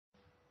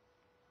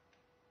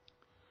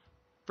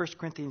1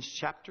 Corinthians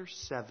chapter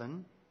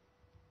 7.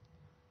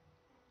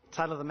 The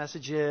title of the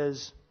message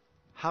is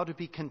How to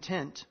Be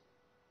Content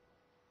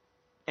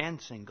and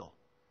Single.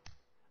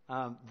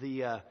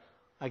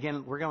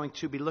 Again, we're going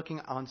to be looking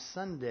on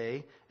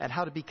Sunday at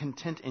how to be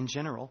content in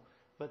general.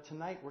 But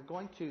tonight we're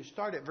going to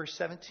start at verse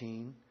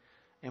 17,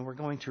 and we're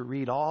going to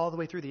read all the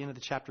way through the end of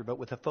the chapter, but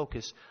with a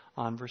focus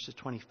on verses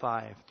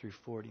 25 through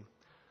 40.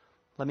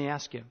 Let me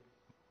ask you.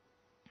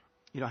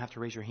 You don't have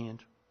to raise your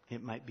hand.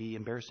 It might be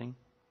embarrassing.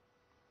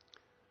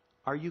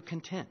 Are you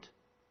content?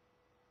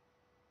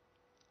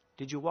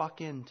 Did you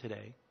walk in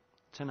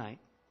tonight,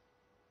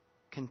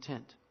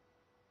 content?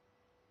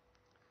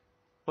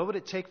 What would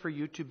it take for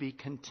you to be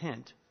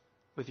content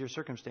with your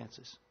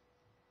circumstances?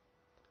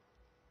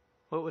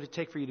 What would it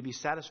take for you to be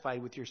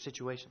satisfied with your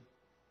situation?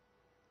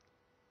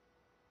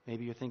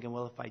 Maybe you're thinking,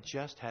 well, if I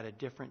just had a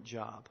different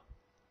job,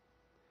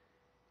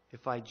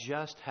 if I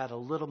just had a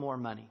little more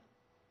money,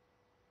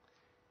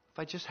 if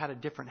I just had a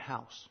different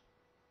house,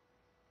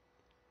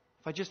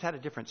 if I just had a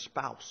different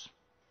spouse,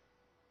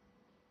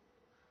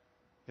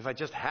 if I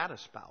just had a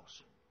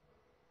spouse,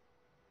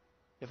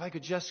 if I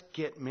could just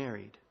get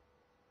married,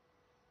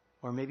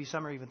 or maybe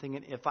some are even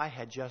thinking, if I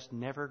had just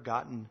never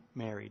gotten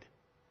married.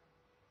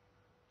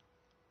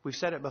 We've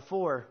said it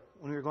before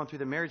when we were going through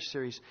the marriage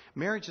series.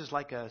 Marriage is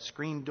like a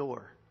screen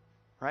door,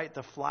 right?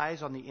 The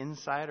flies on the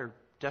inside are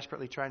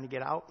desperately trying to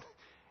get out,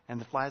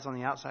 and the flies on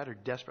the outside are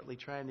desperately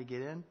trying to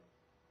get in.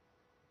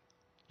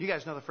 You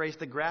guys know the phrase,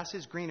 the grass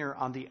is greener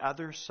on the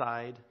other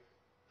side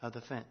of the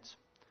fence.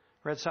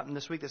 I read something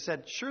this week that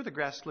said, sure, the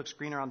grass looks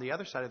greener on the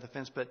other side of the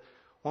fence, but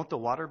won't the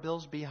water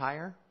bills be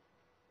higher?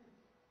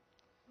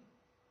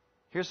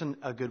 Here's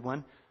a good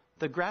one.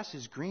 The grass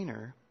is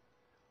greener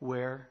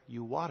where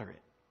you water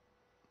it.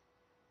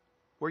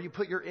 Where you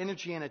put your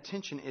energy and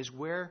attention is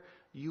where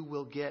you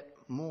will get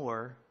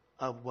more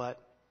of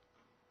what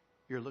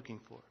you're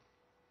looking for.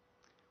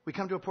 We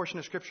come to a portion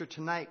of Scripture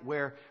tonight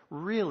where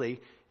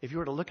really, if you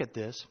were to look at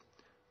this,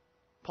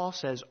 Paul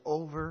says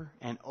over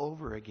and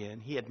over again,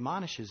 he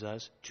admonishes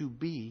us to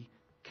be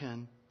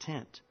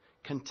content.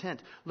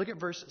 Content. Look at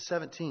verse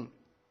 17.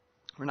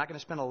 We're not going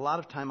to spend a lot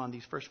of time on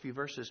these first few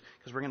verses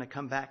because we're going to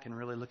come back and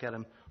really look at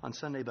them on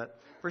Sunday. But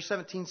verse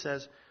 17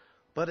 says,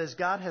 but as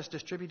God has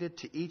distributed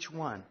to each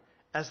one,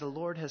 as the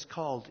Lord has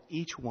called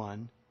each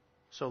one,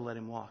 so let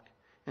him walk.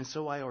 And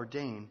so I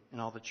ordain in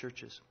all the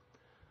churches.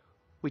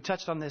 We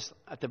touched on this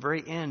at the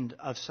very end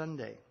of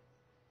Sunday.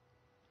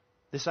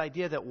 This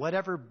idea that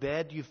whatever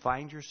bed you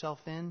find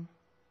yourself in,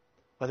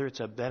 whether it's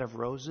a bed of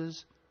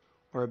roses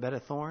or a bed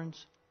of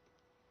thorns,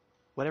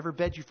 whatever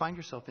bed you find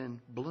yourself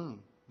in,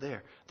 bloom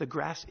there. The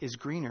grass is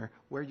greener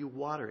where you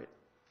water it.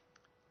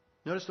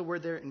 Notice the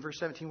word there in verse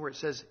 17 where it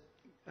says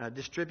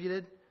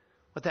distributed.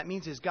 What that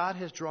means is God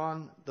has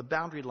drawn the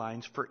boundary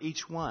lines for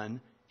each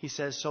one. He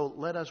says, so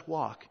let us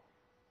walk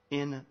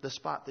in the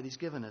spot that He's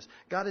given us.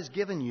 God has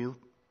given you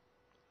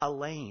a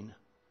lane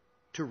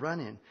to run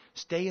in.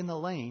 Stay in the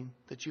lane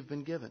that you've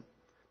been given.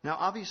 Now,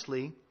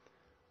 obviously,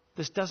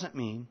 this doesn't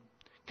mean,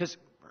 because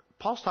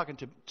Paul's talking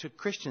to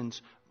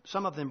Christians,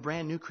 some of them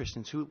brand new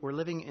Christians who were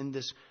living in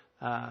this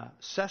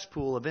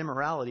cesspool of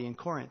immorality in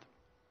Corinth.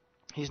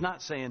 He's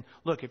not saying,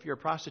 look, if you're a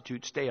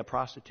prostitute, stay a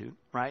prostitute,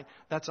 right?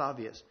 That's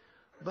obvious.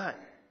 But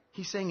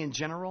he's saying in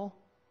general,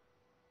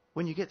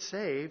 when you get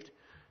saved,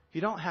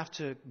 you don't have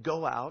to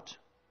go out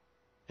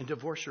and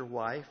divorce your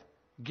wife,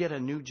 get a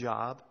new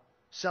job,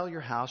 sell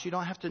your house. You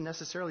don't have to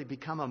necessarily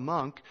become a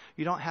monk.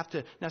 You don't have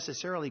to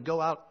necessarily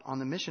go out on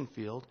the mission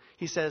field.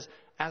 He says,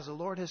 as the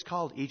Lord has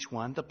called each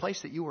one, the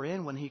place that you were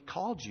in when He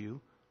called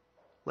you,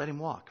 let him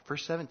walk.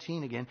 Verse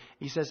 17 again,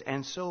 he says,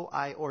 and so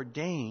I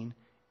ordain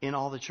in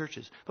all the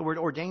churches. The word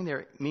ordain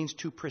there means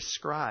to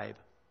prescribe.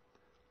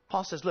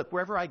 Paul says, look,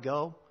 wherever I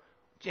go,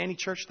 to any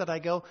church that I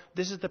go,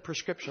 this is the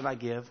prescription I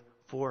give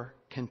for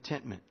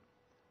contentment.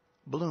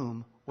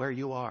 Bloom where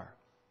you are.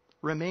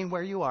 Remain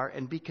where you are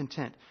and be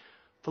content.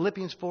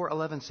 Philippians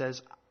 4:11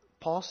 says,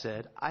 Paul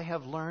said, I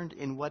have learned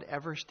in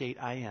whatever state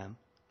I am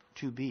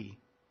to be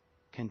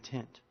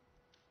content.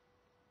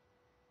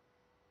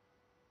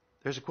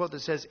 There's a quote that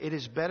says, it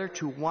is better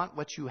to want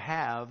what you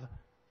have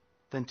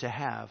than to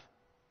have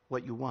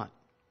what you want.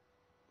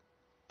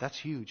 That's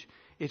huge.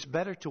 It's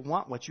better to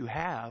want what you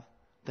have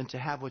than to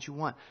have what you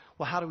want.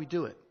 Well, how do we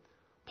do it?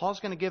 Paul's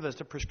going to give us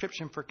the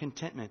prescription for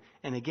contentment.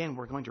 And again,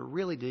 we're going to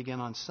really dig in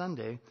on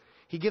Sunday.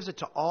 He gives it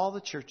to all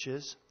the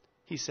churches.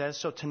 He says,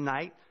 so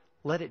tonight,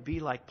 let it be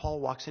like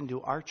Paul walks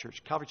into our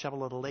church, Calvary Chapel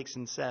Little Lakes,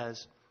 and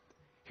says,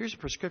 here's a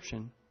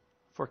prescription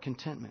for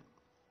contentment.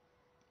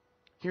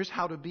 Here's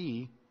how to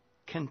be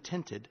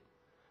contented.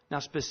 Now,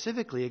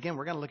 specifically, again,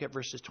 we're going to look at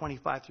verses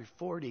 25 through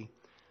 40.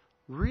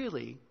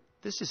 Really,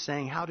 this is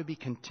saying how to be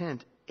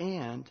content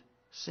and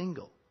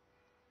single.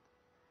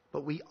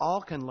 But we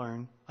all can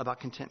learn about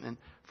contentment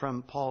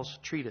from Paul's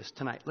treatise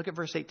tonight. Look at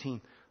verse 18.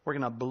 We're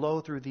going to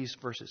blow through these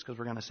verses because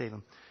we're going to save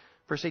them.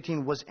 Verse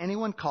 18, was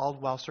anyone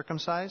called while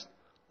circumcised?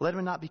 Let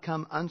him not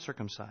become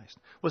uncircumcised.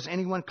 Was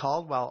anyone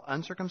called while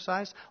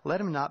uncircumcised? Let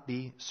him not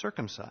be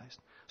circumcised.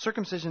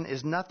 Circumcision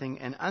is nothing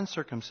and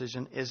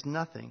uncircumcision is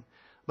nothing,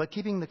 but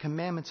keeping the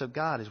commandments of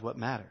God is what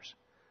matters.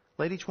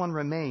 Let each one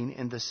remain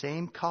in the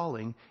same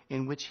calling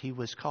in which he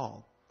was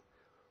called.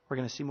 We're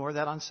going to see more of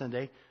that on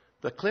Sunday.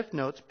 The Cliff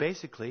Notes,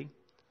 basically,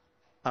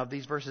 of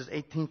these verses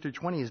 18 through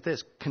 20 is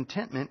this: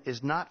 contentment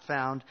is not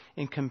found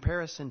in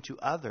comparison to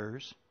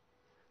others,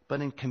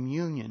 but in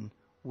communion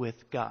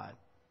with God.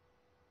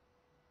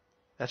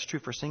 That's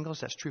true for singles.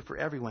 That's true for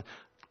everyone.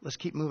 Let's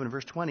keep moving.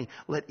 Verse 20.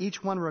 Let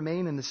each one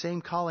remain in the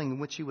same calling in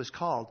which he was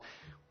called.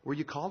 Were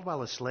you called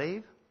while a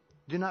slave?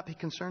 Do not be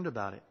concerned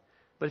about it.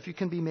 But if you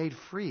can be made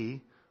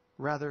free,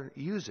 rather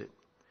use it.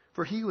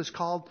 For he who was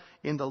called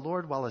in the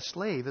Lord while a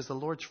slave is the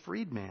Lord's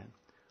freedman.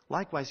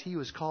 Likewise, he who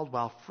is called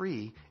while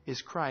free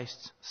is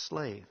Christ's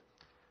slave.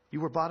 You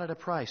were bought at a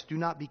price. Do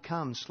not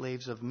become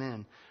slaves of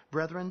men.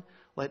 Brethren,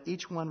 let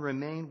each one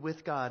remain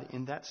with God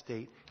in that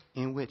state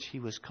in which he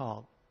was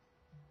called.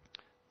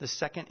 The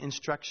second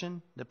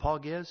instruction that Paul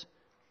gives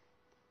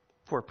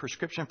for a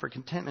prescription for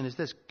contentment is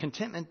this: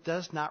 contentment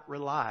does not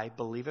rely,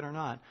 believe it or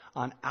not,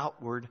 on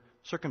outward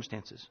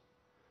circumstances,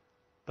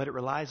 but it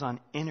relies on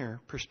inner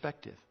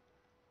perspective.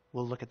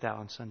 We'll look at that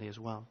on Sunday as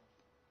well.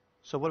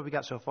 So what have we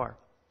got so far?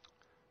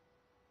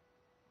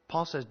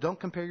 Paul says, don't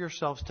compare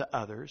yourselves to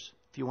others.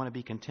 If you want to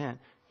be content,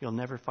 you'll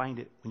never find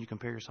it when you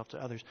compare yourself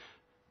to others.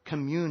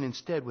 Commune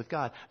instead with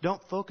God.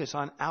 Don't focus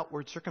on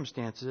outward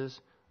circumstances,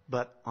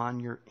 but on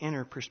your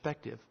inner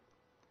perspective.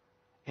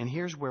 And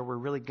here's where we're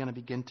really going to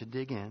begin to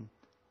dig in.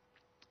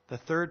 The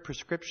third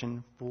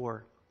prescription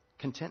for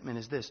contentment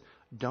is this: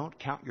 don't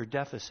count your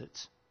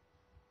deficits.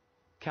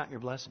 Count your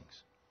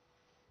blessings.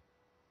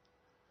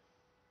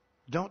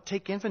 Don't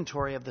take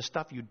inventory of the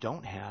stuff you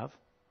don't have.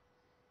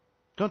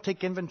 Don't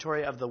take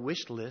inventory of the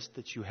wish list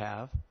that you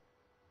have.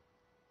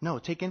 No,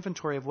 take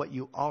inventory of what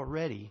you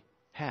already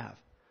have.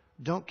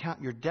 Don't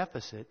count your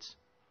deficits.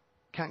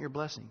 Count your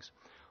blessings.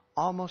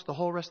 Almost the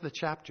whole rest of the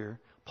chapter,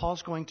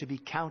 Paul's going to be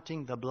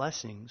counting the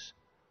blessings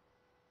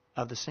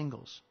of the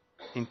singles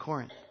in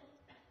Corinth.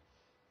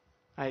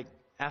 I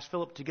asked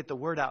Philip to get the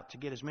word out to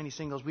get as many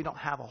singles. We don't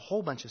have a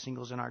whole bunch of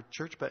singles in our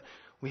church, but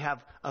we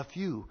have a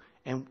few,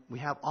 and we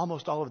have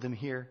almost all of them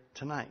here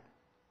tonight.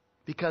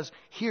 Because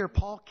here,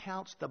 Paul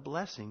counts the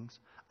blessings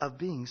of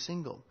being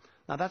single.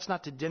 Now, that's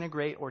not to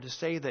denigrate or to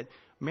say that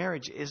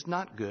marriage is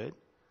not good,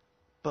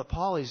 but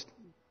Paul is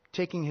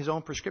taking his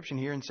own prescription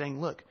here and saying,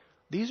 look,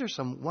 these are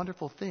some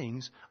wonderful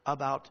things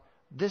about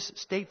this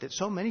state that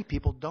so many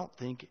people don't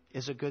think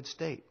is a good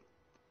state.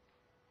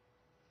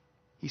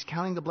 He's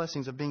counting the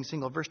blessings of being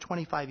single. Verse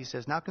 25, he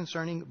says, now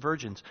concerning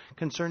virgins,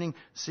 concerning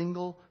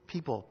single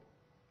people,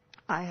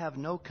 I have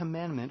no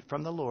commandment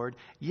from the Lord,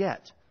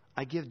 yet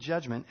I give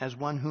judgment as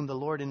one whom the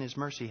Lord in his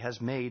mercy has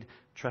made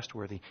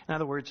trustworthy. In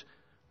other words,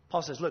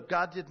 Paul says, look,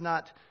 God did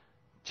not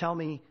tell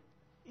me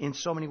in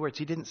so many words.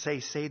 He didn't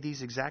say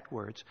these exact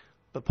words.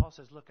 But Paul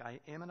says, look, I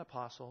am an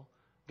apostle.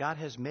 God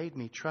has made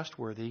me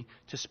trustworthy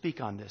to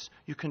speak on this.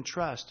 You can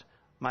trust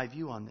my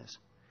view on this.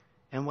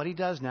 And what he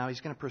does now,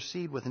 he's going to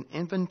proceed with an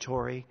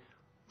inventory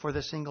for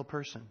the single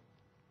person.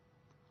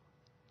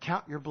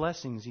 Count your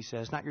blessings, he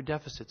says, not your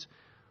deficits.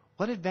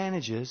 What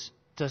advantages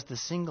does the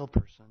single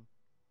person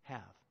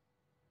have?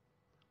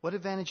 What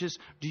advantages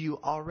do you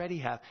already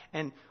have?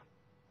 And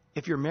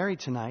if you're married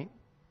tonight,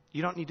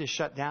 you don't need to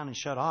shut down and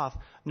shut off.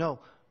 No,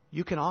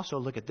 you can also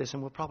look at this,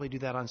 and we'll probably do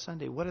that on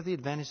Sunday. What are the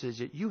advantages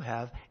that you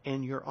have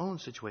in your own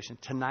situation?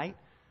 Tonight,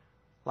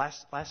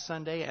 last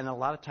Sunday, and a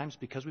lot of times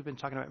because we've been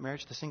talking about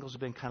marriage, the singles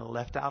have been kind of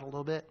left out a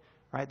little bit,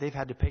 right? They've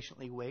had to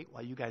patiently wait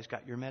while you guys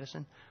got your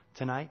medicine.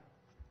 Tonight,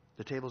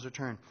 the tables are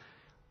turned.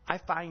 I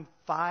find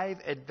 5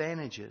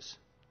 advantages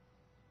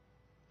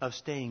of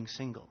staying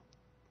single.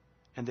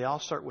 And they all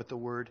start with the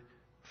word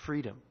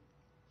freedom.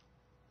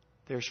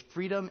 There's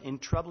freedom in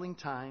troubling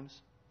times.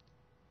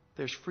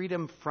 There's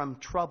freedom from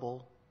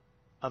trouble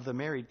of the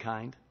married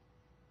kind.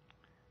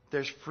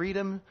 There's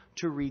freedom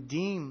to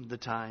redeem the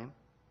time.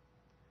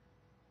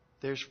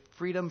 There's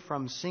freedom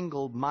from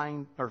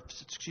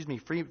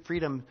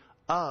freedom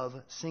of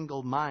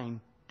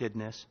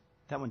single-mindedness.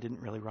 That one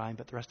didn't really rhyme,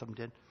 but the rest of them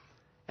did.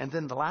 And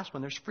then the last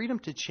one, there's freedom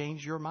to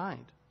change your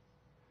mind.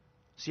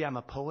 See, I'm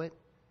a poet,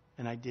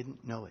 and I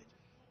didn't know it.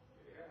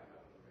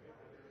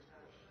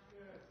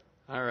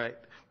 All right.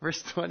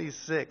 Verse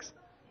 26.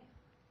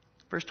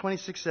 Verse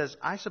 26 says,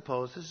 I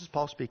suppose, this is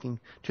Paul speaking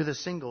to the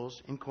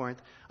singles in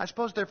Corinth, I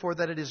suppose, therefore,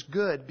 that it is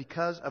good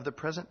because of the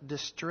present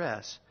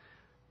distress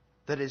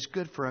that it is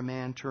good for a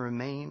man to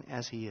remain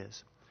as he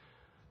is.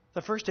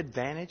 The first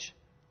advantage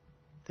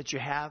that you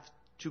have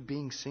to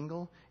being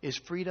single is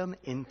freedom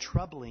in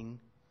troubling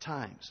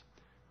times.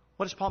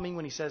 What does Paul mean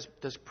when he says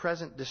this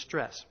present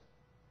distress?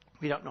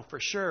 We don't know for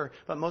sure,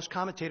 but most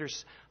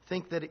commentators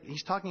think that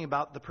he's talking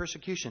about the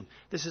persecution.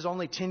 This is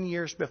only 10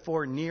 years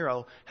before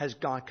Nero has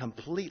gone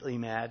completely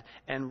mad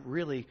and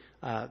really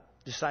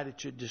decided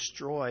to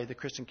destroy the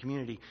Christian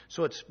community.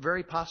 So it's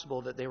very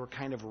possible that they were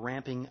kind of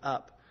ramping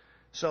up.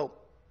 So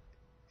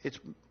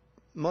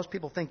most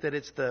people think that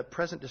it's the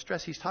present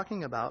distress. He's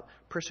talking about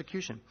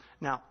persecution.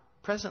 Now,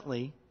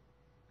 presently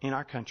in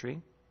our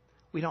country,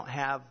 we don't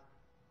have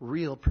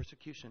real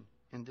persecution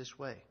in this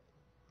way.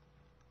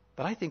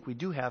 But I think we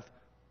do have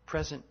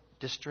present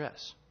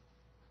distress.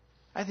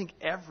 I think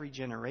every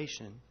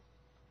generation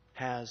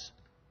has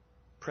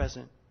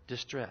present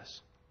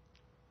distress.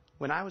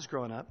 When I was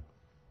growing up,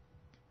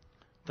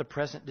 the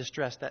present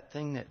distress, that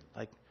thing that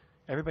like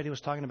everybody was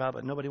talking about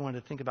but nobody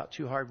wanted to think about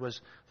too hard, was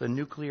the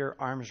nuclear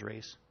arms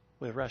race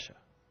with Russia.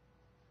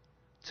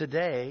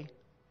 Today,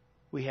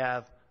 we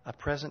have a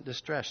present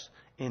distress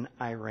in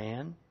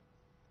Iran,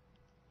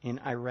 in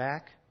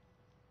Iraq.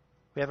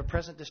 We have a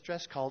present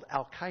distress called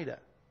Al-Qaeda.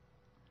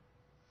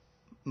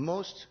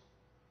 Most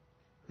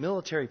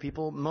military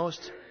people,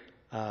 most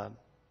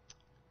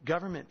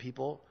government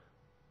people,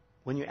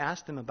 when you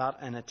ask them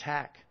about an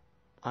attack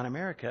on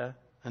America,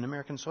 on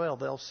American soil,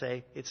 they'll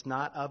say it's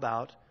not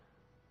about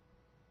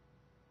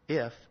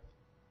if,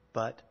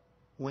 but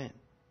when.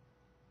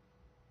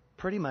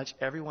 Pretty much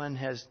everyone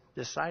has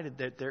decided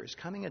that there is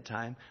coming a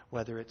time,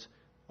 whether it's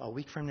a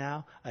week from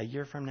now, a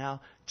year from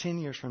now, 10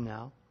 years from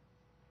now,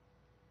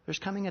 there's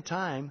coming a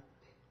time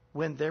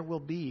when there will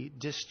be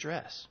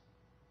distress.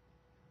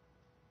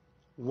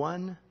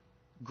 One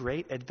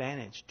great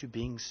advantage to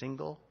being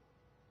single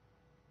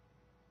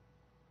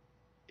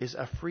is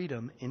a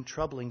freedom in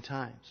troubling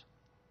times.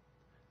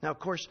 Now, of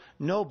course,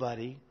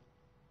 nobody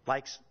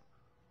likes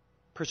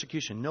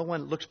persecution. No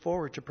one looks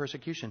forward to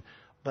persecution.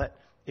 But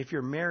if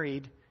you're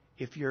married,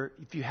 if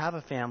you have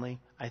a family,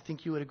 I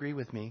think you would agree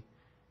with me,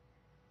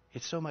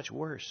 it's so much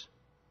worse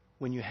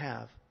when you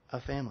have a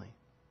family.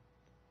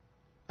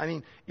 I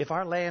mean, if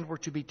our land were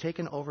to be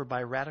taken over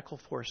by radical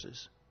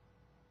forces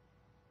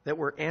that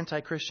were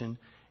anti-Christian,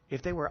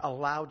 if they were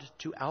allowed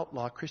to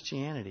outlaw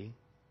Christianity,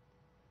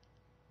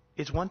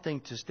 it's one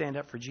thing to stand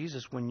up for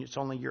Jesus when it's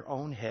only your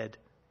own head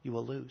you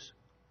will lose.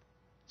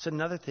 It's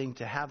another thing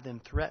to have them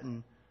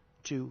threaten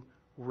to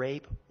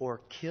rape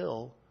or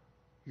kill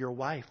your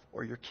wife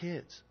or your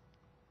kids.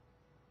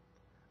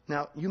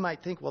 Now, you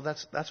might think, well,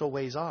 that's a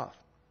ways off.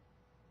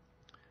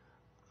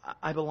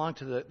 I belong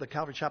to the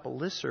Calvary Chapel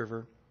list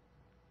server,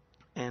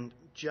 and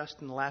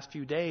just in the last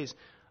few days,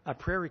 a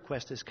prayer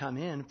request has come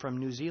in from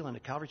New Zealand, a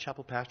Calvary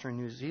Chapel pastor in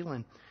New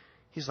Zealand.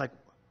 He's like,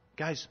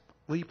 guys,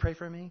 will you pray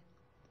for me?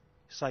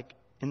 It's like,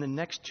 in the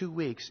next 2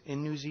 weeks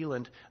in New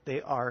Zealand,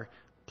 they are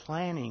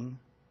planning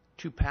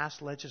to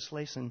pass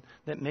legislation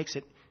that makes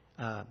it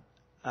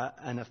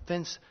an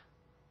offense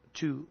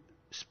to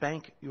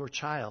spank your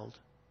child,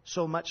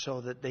 so much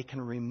so that they can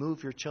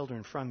remove your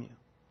children from you.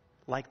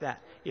 Like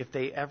that. If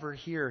they ever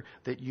hear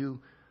that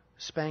you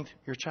spanked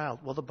your child.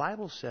 Well, the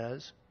Bible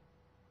says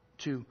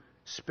to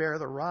spare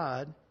the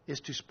rod is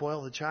to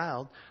spoil the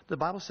child. The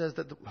Bible says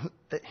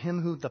that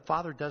him who the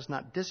father does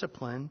not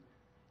discipline,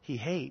 he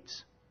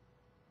hates.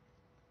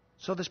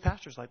 So this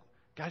pastor's like,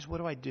 guys, what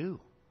do I do?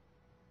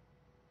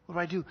 What do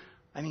I do?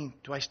 I mean,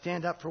 do I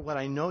stand up for what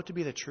I know to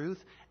be the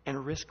truth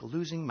and risk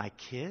losing my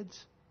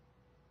kids?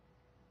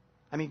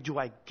 I mean, do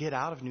I get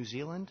out of New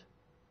Zealand?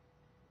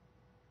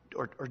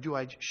 Or do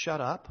I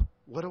shut up?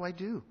 What do I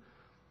do?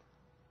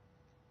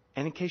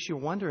 And in case you're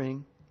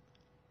wondering,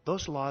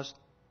 those laws,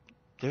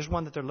 there's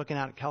one that they're looking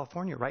at in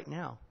California right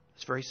now.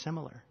 It's very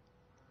similar.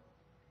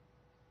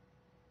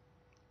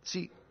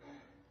 See,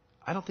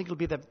 I don't think it'll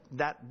be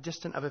that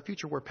distant of a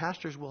future where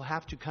pastors will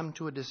have to come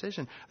to a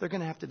decision. They're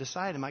going to have to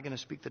decide, am I going to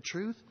speak the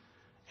truth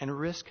and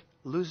risk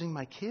losing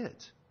my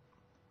kids?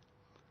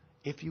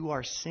 If you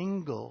are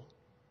single,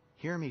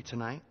 hear me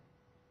tonight,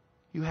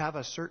 you have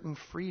a certain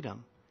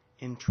freedom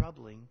in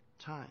troubling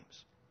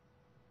times.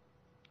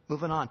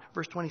 Moving on.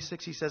 Verse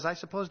 26, he says, I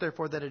suppose,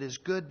 therefore, that it is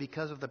good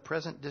because of the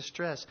present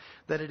distress,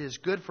 that it is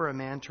good for a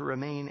man to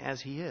remain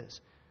as he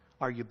is.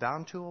 Are you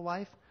bound to a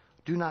wife?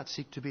 Do not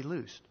seek to be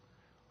loosed.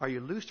 Are you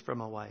loosed from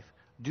a wife?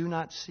 Do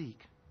not seek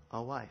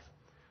a wife.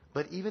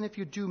 But even if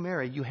you do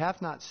marry, you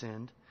have not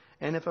sinned.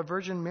 And if a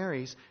virgin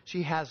marries,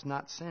 she has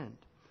not sinned.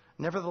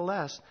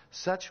 Nevertheless,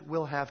 such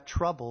will have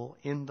trouble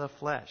in the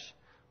flesh.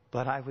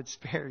 But I would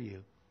spare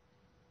you.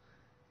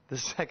 The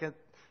second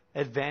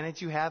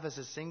advantage you have as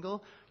a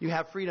single, you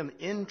have freedom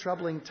in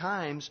troubling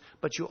times,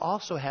 but you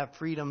also have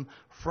freedom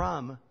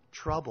from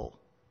trouble,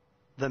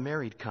 the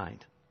married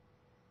kind.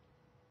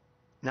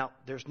 Now,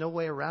 there's no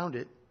way around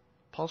it.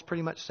 Paul's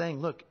pretty much saying,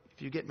 look,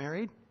 if you get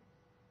married,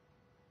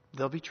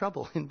 there'll be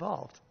trouble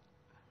involved.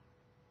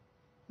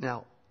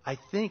 Now, I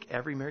think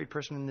every married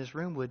person in this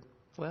room would,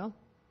 well,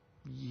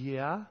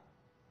 yeah,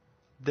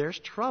 there's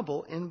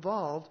trouble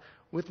involved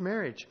with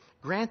marriage.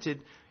 Granted,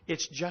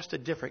 it's just a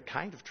different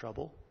kind of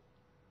trouble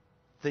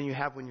than you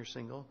have when you're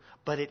single,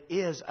 but it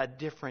is a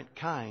different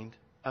kind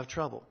of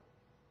trouble.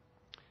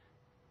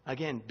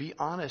 Again, be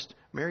honest,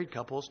 married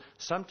couples,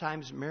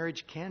 sometimes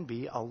marriage can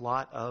be a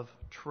lot of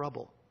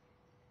trouble.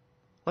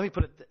 Let me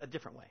put it a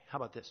different way. How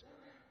about this?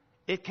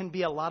 It can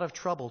be a lot of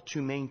trouble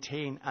to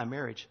maintain a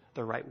marriage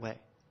the right way.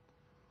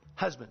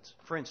 Husbands,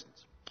 for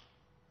instance,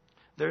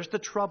 there's the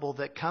trouble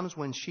that comes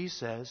when she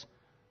says,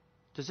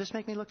 does this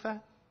make me look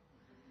fat?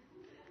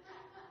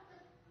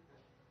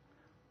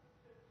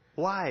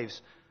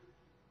 Wives,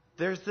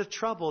 there's the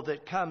trouble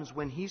that comes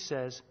when he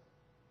says,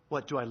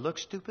 what, do I look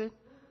stupid?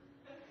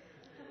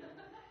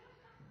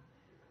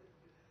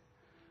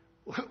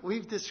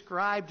 We've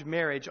described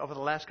marriage over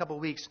the last couple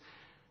of weeks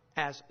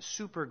as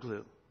super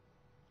glue,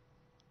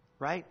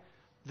 right?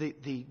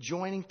 The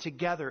joining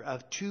together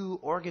of two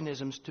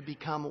organisms to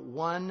become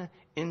one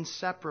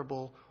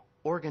inseparable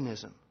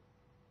organism.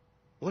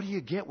 What do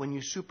you get when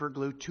you super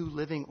glue two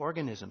living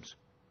organisms?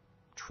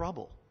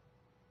 Trouble.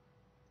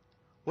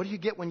 What do you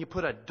get when you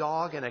put a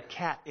dog and a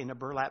cat in a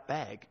burlap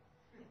bag?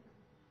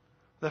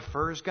 The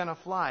fur's going to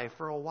fly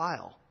for a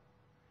while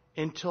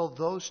until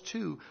those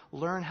two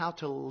learn how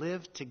to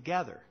live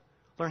together,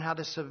 learn how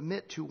to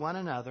submit to one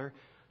another,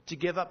 to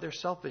give up their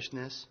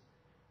selfishness.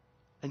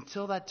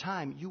 Until that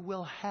time, you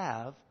will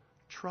have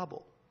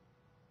trouble.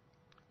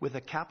 With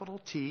a capital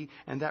T,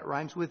 and that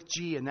rhymes with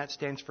G, and that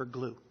stands for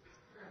glue.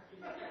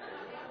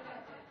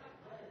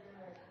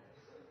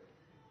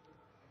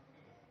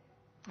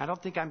 I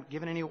don't think I'm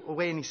giving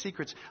away any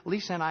secrets.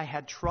 Lisa and I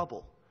had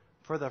trouble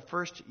for the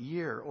first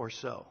year or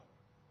so.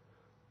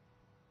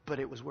 But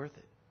it was worth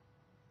it.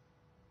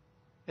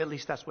 At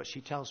least that's what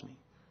she tells me.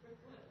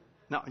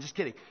 No, I'm just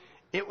kidding.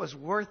 It was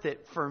worth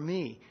it for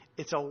me.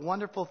 It's a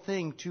wonderful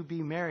thing to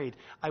be married.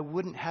 I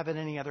wouldn't have it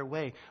any other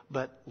way.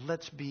 But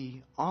let's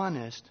be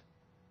honest.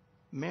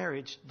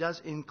 Marriage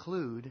does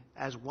include,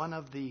 as one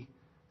of the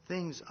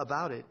things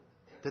about it,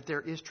 that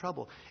there is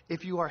trouble.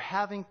 If you are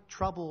having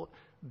trouble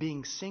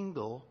being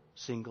singles,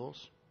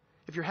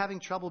 if you're having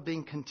trouble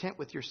being content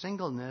with your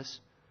singleness,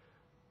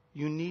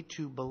 you need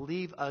to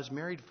believe us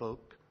married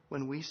folk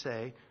when we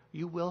say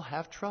you will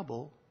have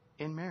trouble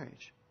in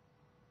marriage.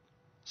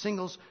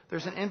 Singles,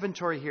 there's an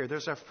inventory here.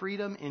 There's a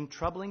freedom in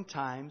troubling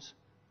times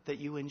that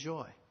you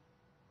enjoy.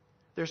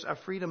 There's a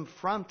freedom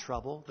from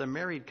trouble, the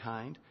married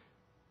kind,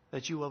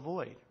 that you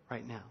avoid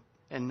right now.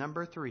 And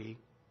number 3,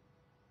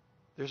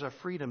 there's a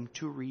freedom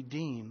to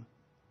redeem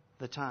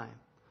the time.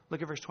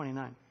 Look at verse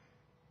 29.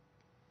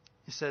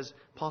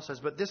 Paul says,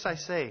 "But this I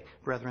say,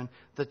 brethren,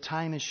 the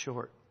time is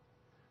short,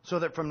 so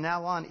that from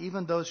now on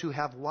even those who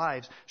have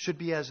wives should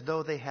be as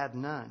though they had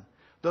none.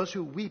 Those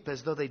who weep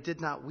as though they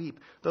did not weep.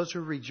 Those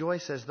who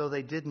rejoice as though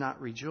they did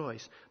not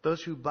rejoice.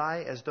 Those who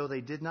buy as though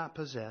they did not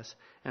possess.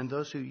 And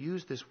those who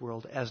use this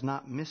world as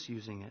not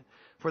misusing it.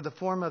 For the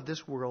form of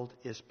this world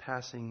is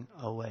passing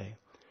away."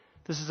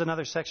 This is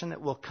another section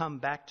that we'll come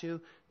back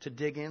to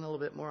dig in a little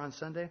bit more on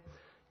Sunday.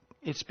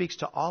 It speaks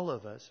to all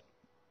of us.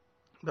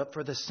 But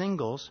for the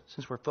singles,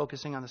 since we're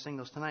focusing on the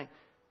singles tonight,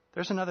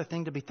 there's another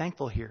thing to be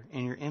thankful here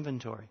in your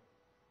inventory.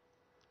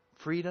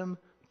 Freedom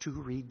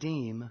to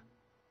redeem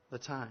the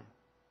time.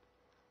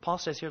 Paul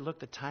says here, look,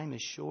 the time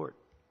is short.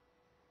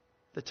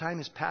 The time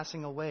is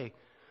passing away.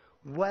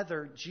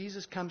 Whether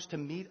Jesus comes to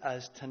meet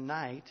us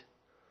tonight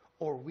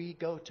or we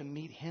go to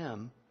meet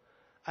him,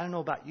 I don't know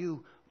about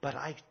you, but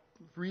I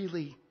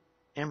really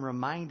am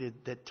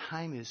reminded that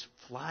time is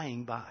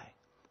flying by.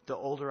 The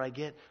older I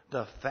get,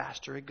 the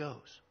faster it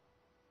goes.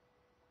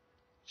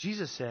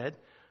 Jesus said,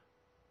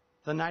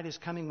 the night is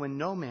coming when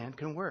no man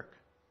can work.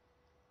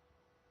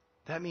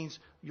 That means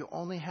you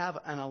only have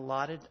an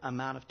allotted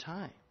amount of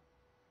time.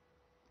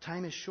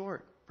 Time is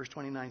short, verse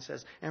 29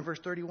 says. And verse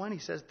 31, he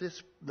says,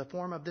 the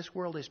form of this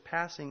world is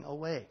passing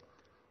away.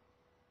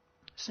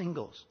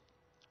 Singles.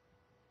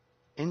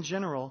 In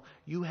general,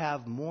 you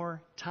have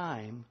more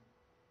time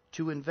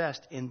to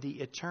invest in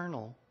the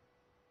eternal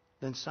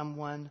than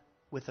someone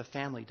with a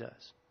family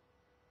does.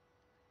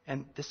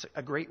 And this is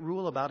a great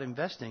rule about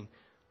investing.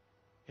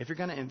 If you're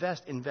going to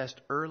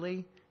invest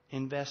early,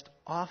 invest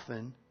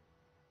often,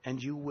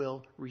 and you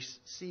will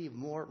receive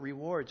more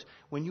rewards.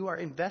 When you are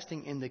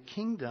investing in the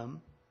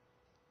kingdom,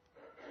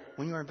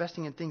 when you are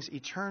investing in things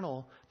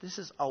eternal, this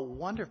is a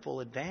wonderful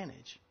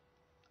advantage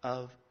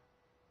of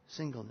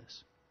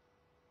singleness.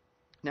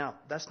 Now,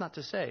 that's not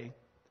to say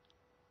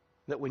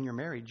that when you're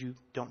married you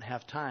don't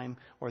have time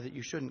or that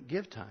you shouldn't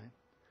give time.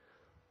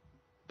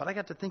 But I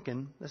got to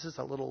thinking, this is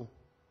a little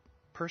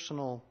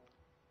personal,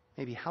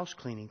 maybe house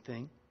cleaning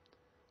thing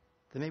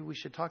that maybe we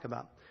should talk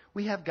about.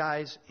 We have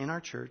guys in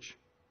our church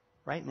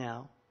right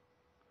now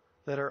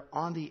that are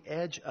on the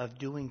edge of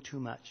doing too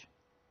much.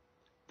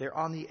 They're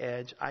on the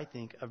edge, I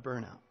think, of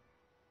burnout.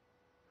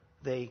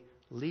 They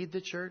lead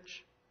the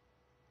church.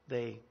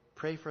 They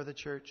pray for the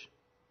church.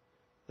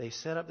 They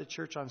set up the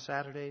church on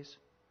Saturdays.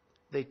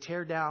 They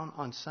tear down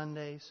on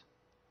Sundays.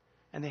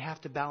 And they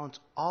have to balance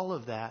all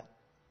of that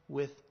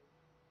with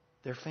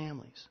their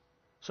families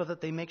so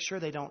that they make sure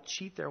they don't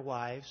cheat their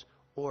wives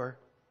or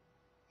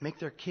make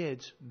their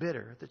kids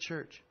bitter at the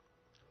church.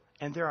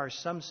 And there are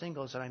some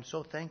singles, and I'm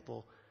so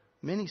thankful,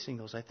 many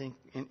singles, I think,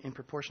 in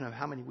proportion of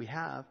how many we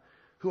have,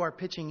 who are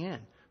pitching in,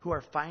 who are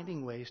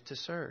finding ways to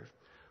serve.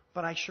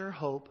 But I sure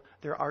hope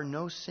there are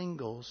no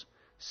singles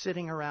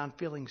sitting around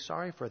feeling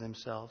sorry for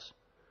themselves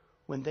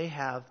when they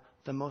have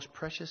the most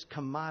precious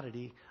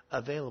commodity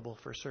available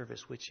for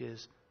service, which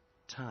is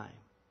time.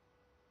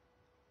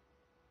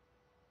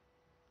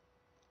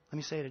 Let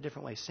me say it a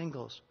different way.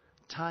 Singles,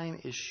 time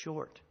is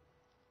short.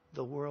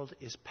 The world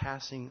is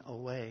passing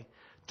away.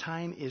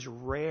 Time is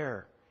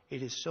rare.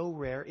 It is so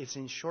rare, it's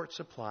in short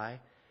supply,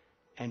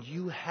 and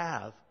you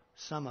have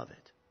some of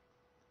it.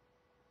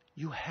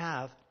 You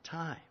have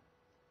time.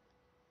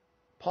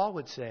 Paul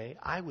would say,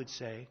 I would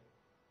say,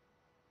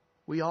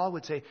 we all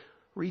would say,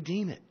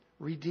 redeem it.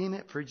 Redeem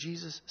it for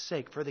Jesus'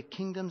 sake, for the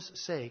kingdom's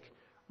sake.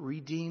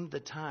 Redeem the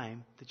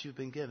time that you've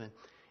been given.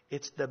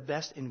 It's the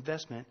best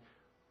investment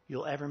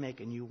you'll ever make,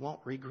 and you won't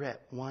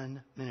regret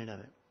 1 minute of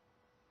it.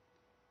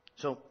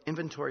 So,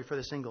 inventory for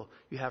the single.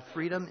 You have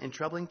freedom in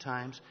troubling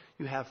times.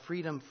 You have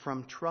freedom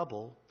from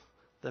trouble,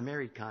 the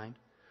married kind.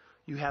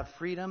 You have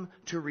freedom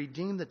to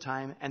redeem the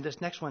time. And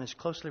this next one is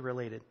closely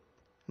related.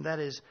 And that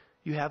is,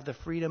 you have the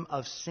freedom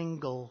of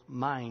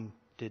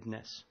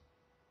single-mindedness.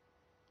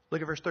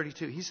 Look at verse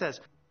 32. He says,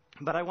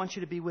 but I want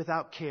you to be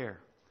without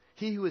care.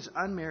 He who is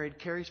unmarried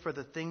cares for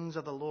the things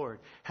of the Lord,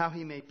 how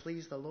he may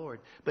please the Lord.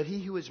 But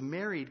he who is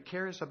married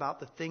cares about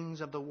the things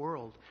of the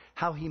world,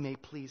 how he may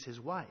please his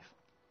wife.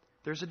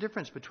 There's a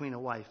difference between a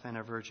wife and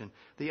a virgin.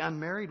 The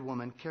unmarried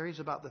woman cares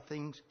about the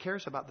things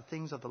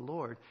of the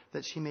Lord,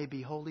 that she may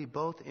be holy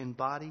both in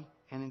body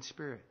and in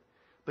spirit.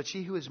 But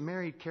she who is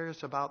married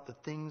cares about the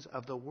things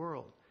of the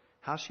world,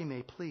 how she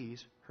may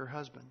please her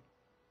husband.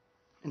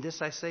 And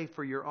this I say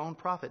for your own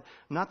profit,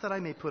 not that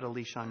I may put a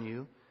leash on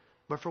you,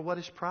 but for what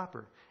is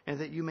proper, and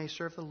that you may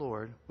serve the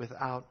Lord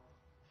without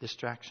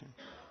distraction.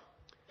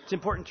 It's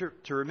important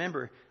to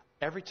remember,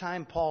 every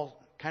time Paul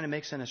kind of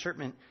makes an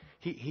assertion,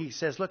 he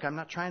says, look, I'm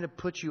not trying to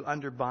put you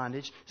under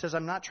bondage. He says,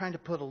 I'm not trying to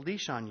put a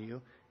leash on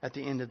you at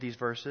the end of these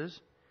verses.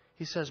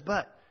 He says,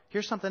 but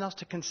here's something else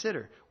to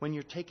consider when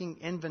you're taking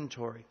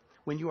inventory.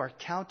 When you are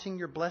counting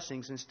your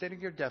blessings instead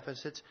of your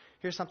deficits,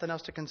 here's something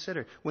else to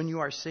consider. When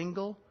you are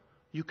single,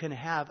 you can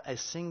have a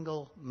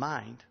single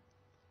mind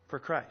for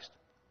Christ.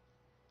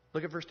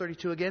 Look at verse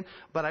 32 again.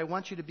 But I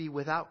want you to be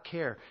without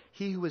care.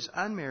 He who is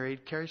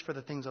unmarried cares for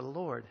the things of the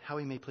Lord, how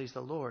he may please the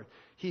Lord.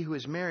 He who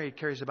is married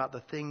cares about the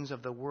things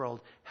of the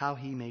world, how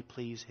he may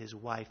please his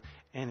wife.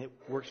 And it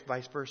works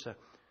vice versa.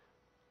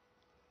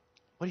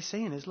 What he's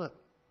saying is, look,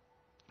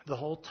 the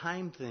whole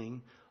time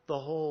thing, the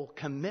whole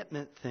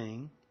commitment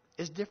thing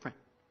is different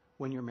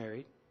when you're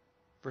married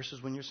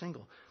versus when you're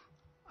single.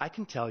 I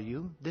can tell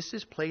you this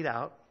is played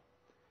out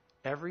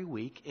every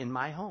week in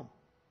my home.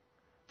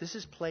 This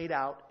is played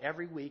out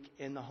every week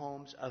in the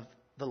homes of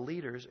the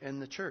leaders in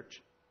the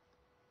church.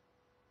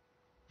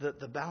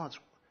 The balance.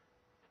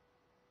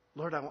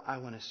 Lord, I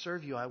want to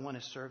serve you. I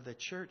want to serve the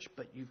church,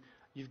 but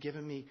you've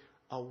given me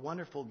a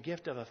wonderful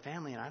gift of a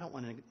family, and I don't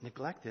want to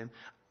neglect them.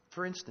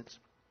 For instance,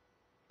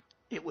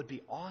 it would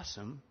be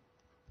awesome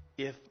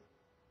if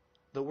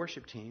the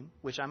worship team,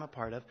 which I'm a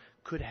part of,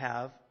 could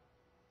have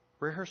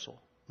rehearsal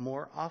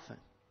more often.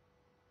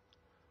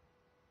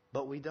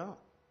 But we don't.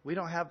 We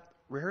don't have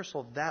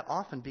rehearsal that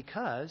often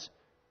because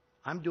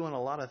I'm doing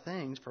a lot of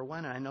things for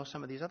one, and I know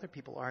some of these other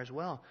people are as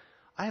well.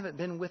 I haven't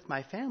been with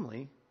my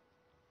family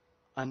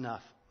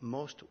enough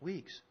most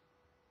weeks.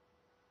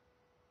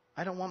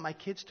 I don't want my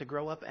kids to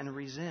grow up and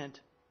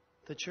resent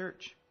the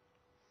church.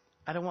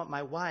 I don't want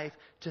my wife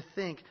to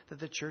think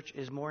that the church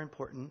is more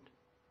important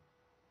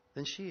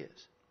than she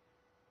is.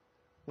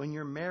 When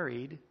you're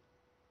married,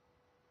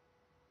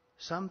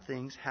 some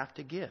things have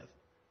to give.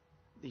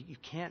 You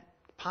can't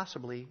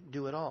possibly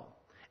do it all.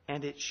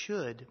 And it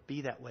should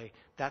be that way.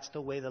 That's the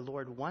way the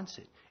Lord wants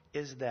it,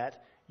 is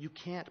that you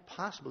can't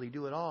possibly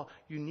do it all.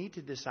 You need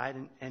to decide,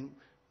 and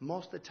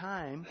most of the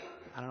time,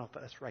 I don't know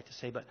if that's right to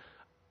say, but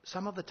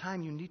some of the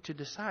time you need to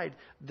decide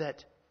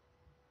that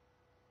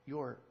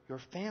your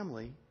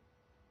family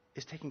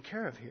is taken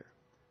care of here.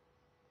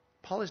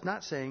 Paul is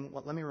not saying,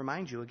 well, let me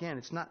remind you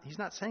again, he's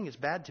not saying it's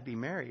bad to be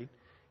married.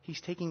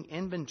 He's taking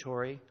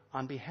inventory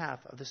on behalf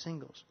of the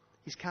singles.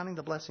 He's counting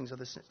the blessings of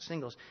the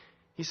singles.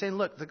 He's saying,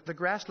 look, the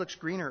grass looks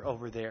greener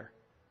over there.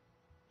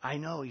 I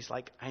know. He's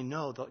like, I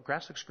know the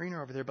grass looks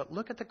greener over there, but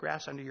look at the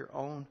grass under your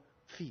own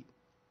feet.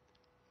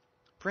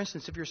 For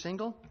instance, if you're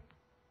single,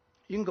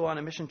 you can go on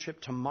a mission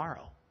trip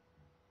tomorrow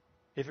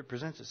if it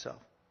presents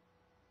itself.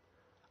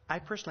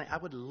 I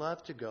would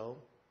love to go.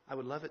 I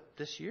would love it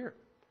this year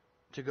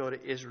to go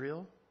to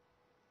Israel.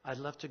 I'd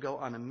love to go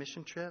on a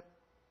mission trip.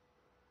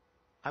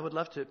 I would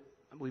love to.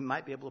 We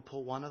might be able to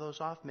pull one of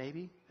those off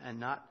maybe and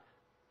not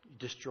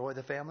destroy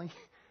the family.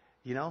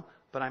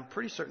 But I'm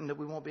pretty certain that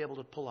we won't be able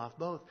to pull off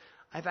both.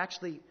 I've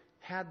actually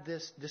had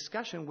this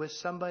discussion with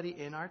somebody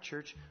in our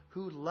church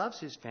who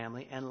loves his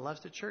family and loves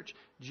the church.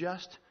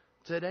 Just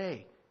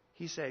today,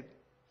 he said,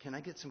 can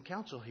I get some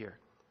counsel here?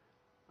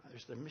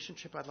 There's the mission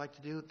trip I'd like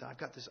to do. I've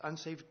got this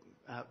unsaved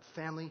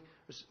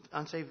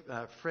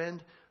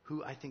friend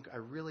who I think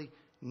really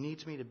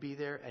needs me to be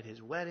there at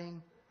his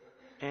wedding.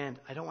 And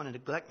I don't want to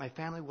neglect my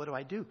family. What do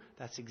I do?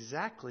 That's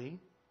exactly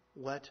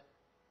what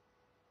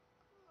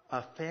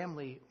a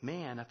family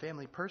man, a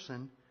family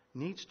person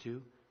needs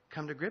to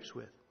come to grips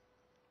with.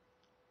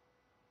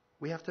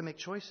 We have to make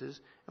choices,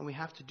 and we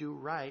have to do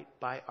right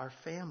by our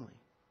family.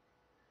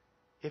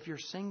 If you're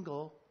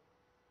single,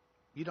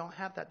 you don't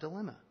have that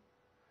dilemma.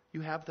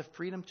 You have the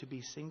freedom to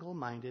be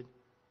single-minded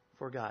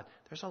for God.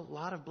 There's a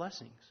lot of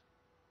blessings.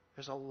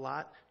 There's a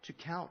lot to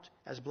count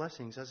as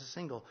blessings as a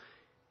single.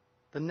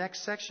 The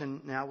next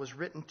section now was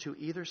written to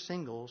either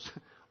singles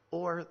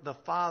or the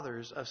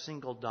fathers of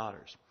single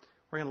daughters.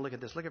 We're going to look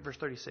at this. Look at verse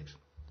 36.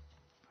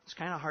 It's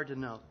kind of hard to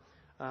know.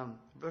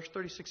 Verse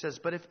 36 says,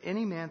 "But if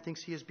any man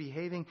thinks he is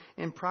behaving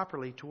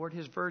improperly toward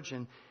his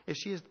virgin, if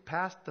she is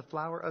past the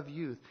flower of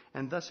youth,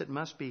 and thus it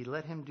must be,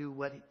 let him do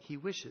what he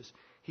wishes.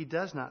 He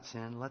does not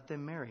sin, let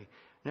them marry.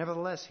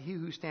 Nevertheless, he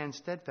who stands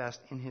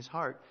steadfast in his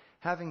heart,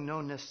 having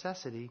no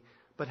necessity,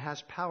 but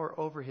has power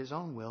over his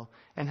own will,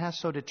 and has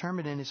so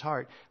determined in his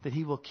heart that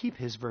he will keep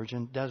his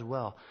virgin, does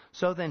well.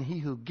 So then he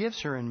who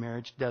gives her in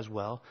marriage does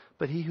well,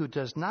 but he who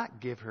does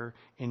not give her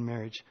in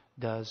marriage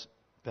does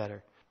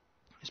better."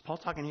 Is Paul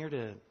talking here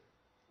to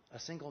a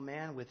single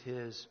man with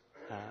his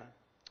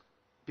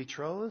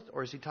betrothed,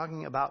 or is he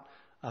talking about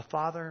a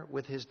father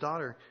with his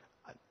daughter?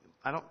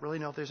 I don't really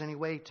know if there's any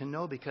way to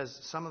know, because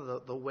some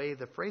of the way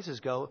the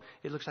phrases go,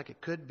 it looks like it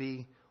could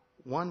be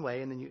one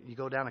way, and then you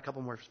go down a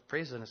couple more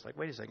phrases, and it's like,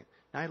 wait a second,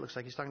 now it looks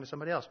like he's talking to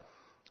somebody else.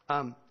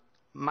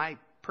 My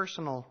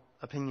personal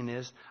opinion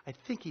is, I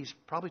think he's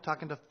probably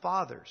talking to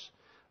fathers.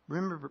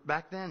 Remember,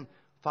 back then,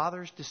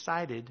 fathers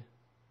decided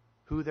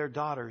who their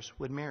daughters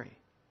would marry.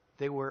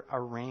 They were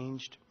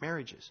arranged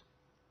marriages.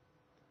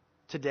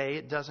 Today,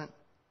 it doesn't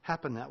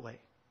happen that way.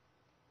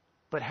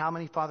 But how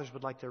many fathers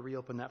would like to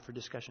reopen that for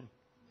discussion?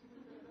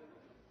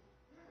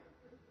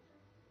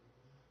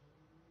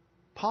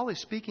 Paul is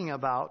speaking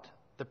about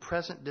the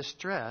present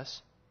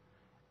distress,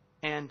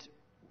 and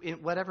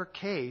in whatever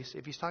case,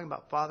 if he's talking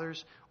about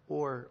fathers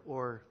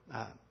or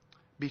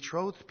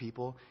betrothed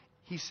people,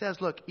 he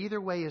says, look,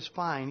 either way is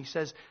fine. He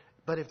says,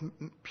 but if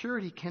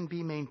purity can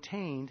be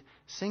maintained,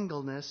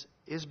 singleness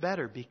is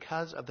better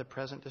because of the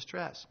present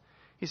distress.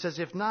 He says,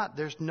 if not,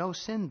 there's no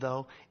sin,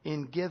 though,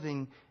 in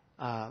giving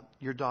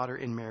your daughter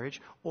in marriage,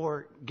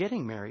 or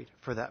getting married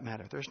for that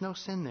matter. There's no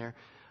sin there.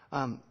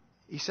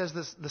 He says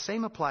the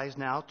same applies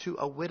now to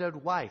a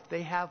widowed wife.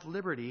 They have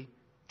liberty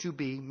to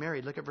be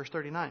married. Look at verse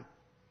 39.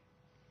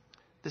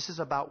 This is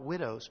about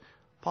widows.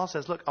 Paul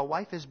says, look, a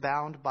wife is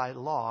bound by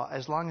law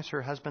as long as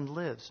her husband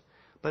lives.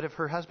 But if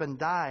her husband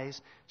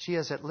dies, she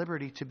is at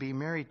liberty to be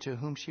married to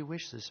whom she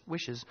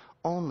wishes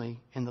only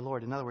in the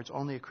Lord. In other words,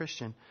 only a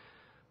Christian.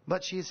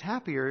 But she is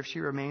happier if she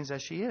remains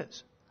as she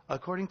is,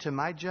 according to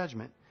my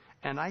judgment.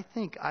 And I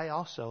think I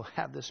also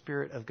have the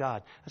Spirit of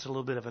God. That's a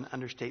little bit of an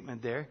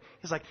understatement there.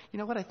 He's like, you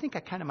know what? I think I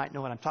kind of might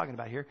know what I'm talking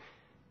about here.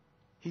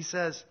 He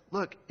says,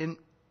 look,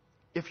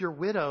 if you're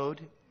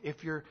widowed,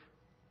 if your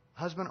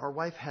husband or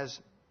wife has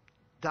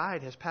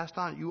died, has passed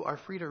on, you are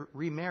free to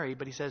remarry.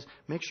 But he says,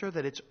 make sure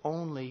that it's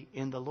only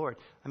in the Lord.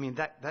 I mean,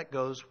 that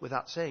goes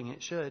without saying.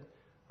 It should,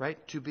 right?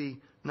 To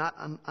be not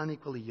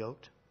unequally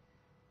yoked.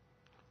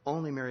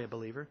 Only marry a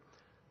believer.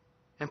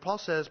 And Paul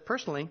says,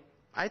 personally,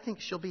 I think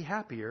she'll be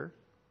happier,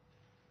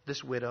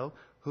 this widow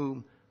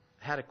who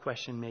had a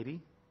question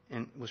maybe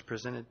and was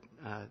presented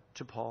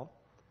to Paul.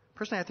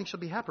 Personally, I think she'll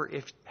be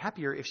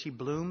happier if she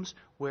blooms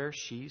where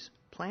she's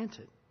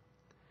planted.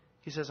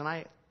 He says, and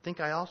I think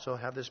I also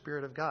have the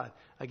Spirit of God.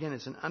 Again,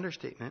 it's an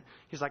understatement.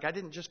 He's like, I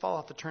didn't just fall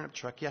off the turnip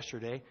truck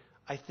yesterday.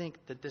 I think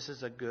that this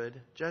is a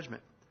good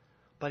judgment.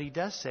 But he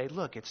does say,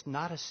 look, it's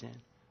not a sin.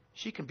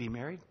 She can be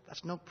married.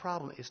 That's no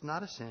problem. It's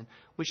not a sin.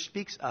 Which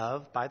speaks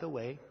of, by the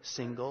way,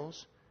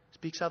 singles.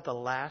 Speaks of the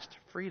last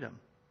freedom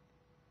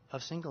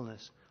of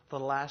singleness. The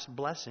last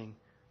blessing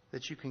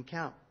that you can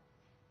count.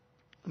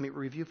 Let me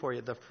review for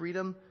you.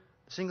 The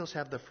singles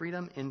have the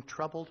freedom in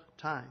troubled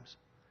times.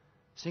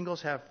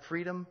 Singles have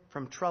freedom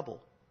from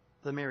trouble,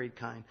 the married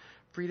kind.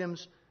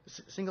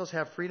 Singles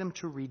have freedom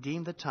to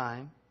redeem the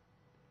time.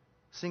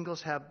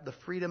 Singles have the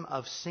freedom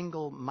of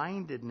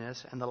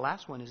single-mindedness. And the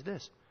last one is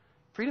this.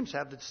 Freedoms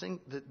have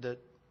the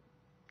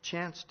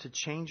chance to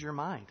change your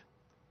mind.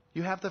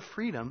 You have the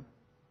freedom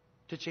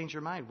to change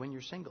your mind when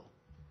you're single.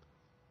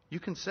 You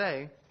can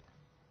say,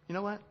 you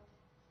know what?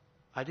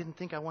 I didn't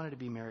think I wanted to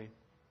be married.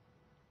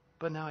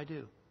 But now I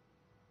do.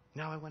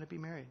 Now I want to be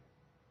married.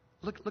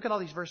 Look at all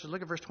these verses.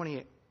 Look at verse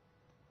 28.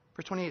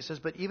 Verse 28 says,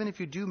 but even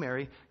if you do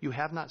marry, you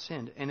have not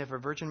sinned. And if a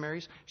virgin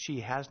marries, she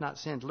has not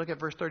sinned. Look at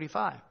verse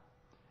 35.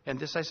 And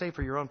this I say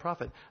for your own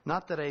profit,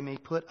 not that I may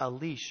put a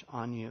leash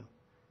on you.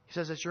 He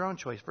says it's your own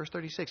choice. Verse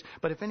 36,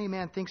 but if any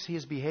man thinks he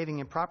is behaving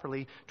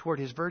improperly toward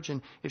his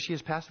virgin, if she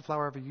is past the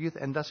flower of her youth,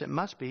 and thus it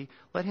must be,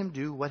 let him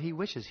do what he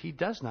wishes. He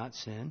does not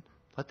sin.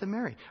 Let them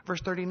marry.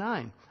 Verse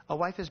 39, a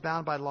wife is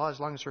bound by law as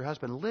long as her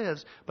husband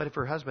lives, but if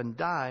her husband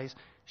dies,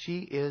 she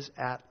is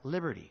at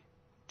liberty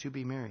to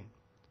be married.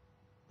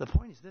 The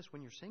point is this,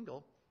 when you're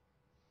single,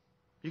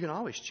 you can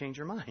always change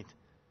your mind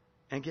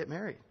and get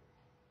married.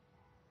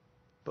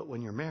 But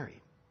when you're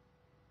married,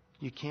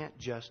 you can't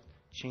just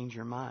change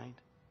your mind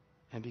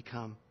and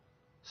become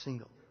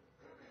single.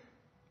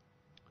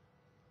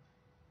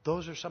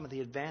 Those are some of the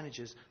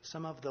advantages,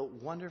 some of the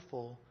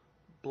wonderful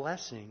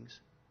blessings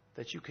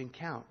that you can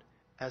count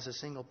as a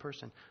single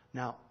person.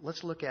 Now,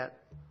 let's look at,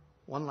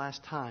 one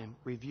last time,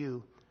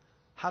 review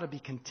how to be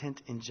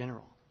content in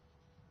general.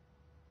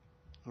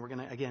 And we're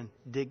going to, again,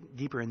 dig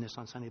deeper in this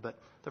on Sunday. But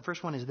the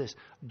first one is this.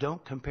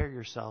 Don't compare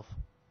yourself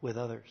with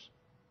others,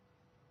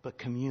 but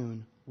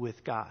commune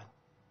with God.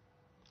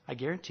 I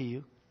guarantee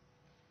you,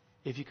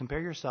 if you compare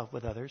yourself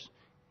with others,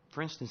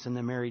 for instance, in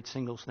the married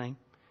singles thing,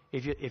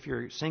 If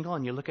you're single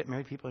and you look at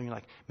married people and you're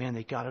like, man,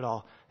 they got it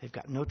all. They've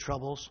got no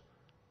troubles.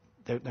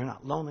 They're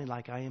not lonely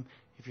like I am.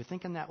 If you're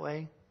thinking that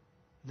way,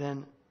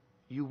 then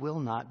you will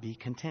not be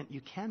content.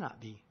 You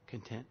cannot be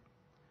content.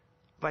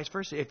 Vice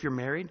versa, if you're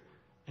married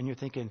and you're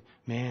thinking,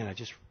 man, I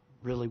just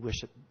really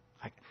wish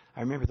I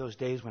remember those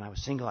days when I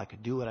was single, I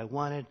could do what I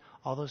wanted,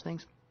 all those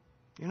things.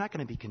 You're not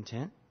going to be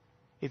content.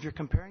 If you're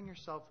comparing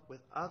yourself with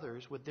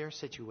others, with their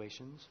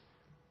situations,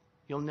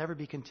 you'll never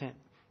be content.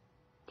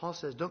 Paul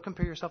says, don't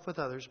compare yourself with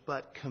others,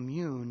 but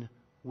commune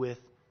with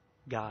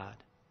God.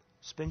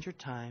 Spend your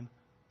time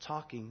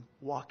talking,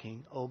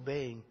 walking,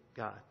 obeying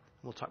God.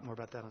 We'll talk more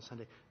about that on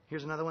Sunday.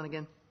 Here's another one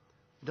again.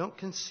 Don't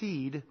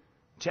concede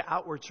to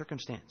outward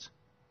circumstance.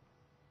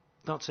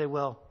 Don't say,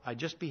 well, I'd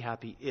just be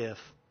happy if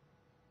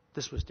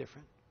this was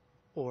different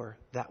or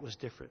that was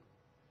different.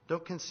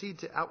 Don't concede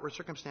to outward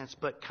circumstance,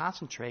 but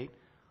concentrate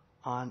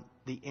on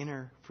the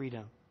inner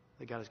freedom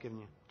that God has given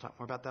you. We'll talk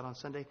more about that on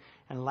Sunday.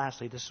 And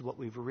lastly, this is what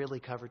we've really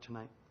covered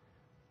tonight.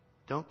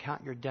 Don't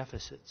count your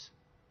deficits.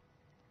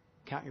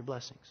 Count your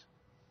blessings.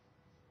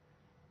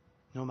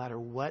 No matter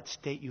what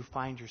state you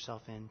find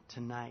yourself in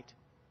tonight,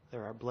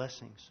 there are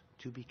blessings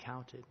to be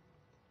counted.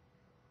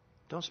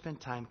 Don't spend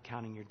time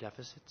counting your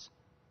deficits,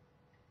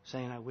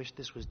 saying, I wish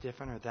this was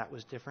different or that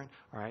was different,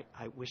 or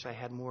I wish I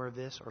had more of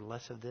this or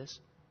less of this.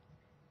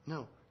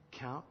 No,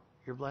 count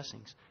your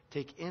blessings.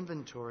 Take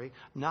inventory,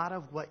 not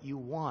of what you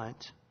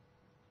want,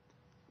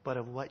 but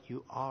of what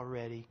you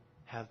already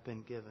have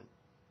been given.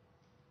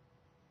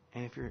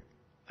 And if you're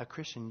a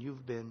Christian,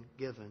 you've been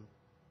given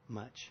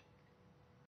much.